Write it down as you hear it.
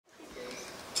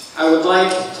I would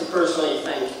like to personally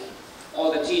thank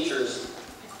all the teachers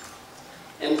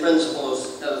and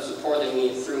principals that have supported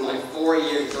me through my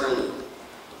 4-year journey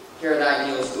here at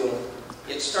Ideal School.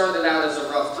 It started out as a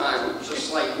rough time,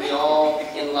 just like we all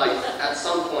in life at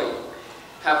some point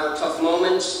have our tough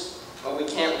moments, but we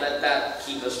can't let that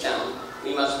keep us down.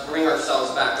 We must bring ourselves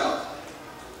back up.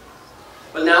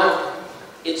 But now,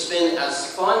 it's been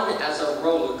as fun as a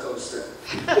roller coaster.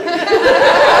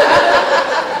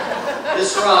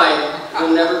 This ride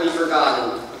will never be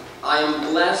forgotten. I am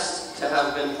blessed to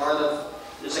have been part of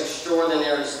this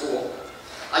extraordinary school.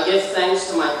 I give thanks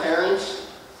to my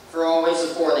parents for always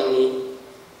supporting me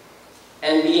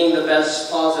and being the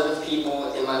best positive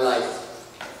people in my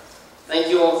life. Thank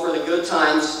you all for the good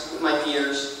times with my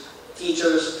peers,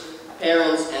 teachers,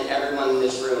 parents, and everyone in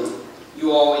this room. You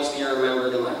will always be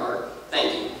remembered in my heart.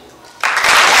 Thank you.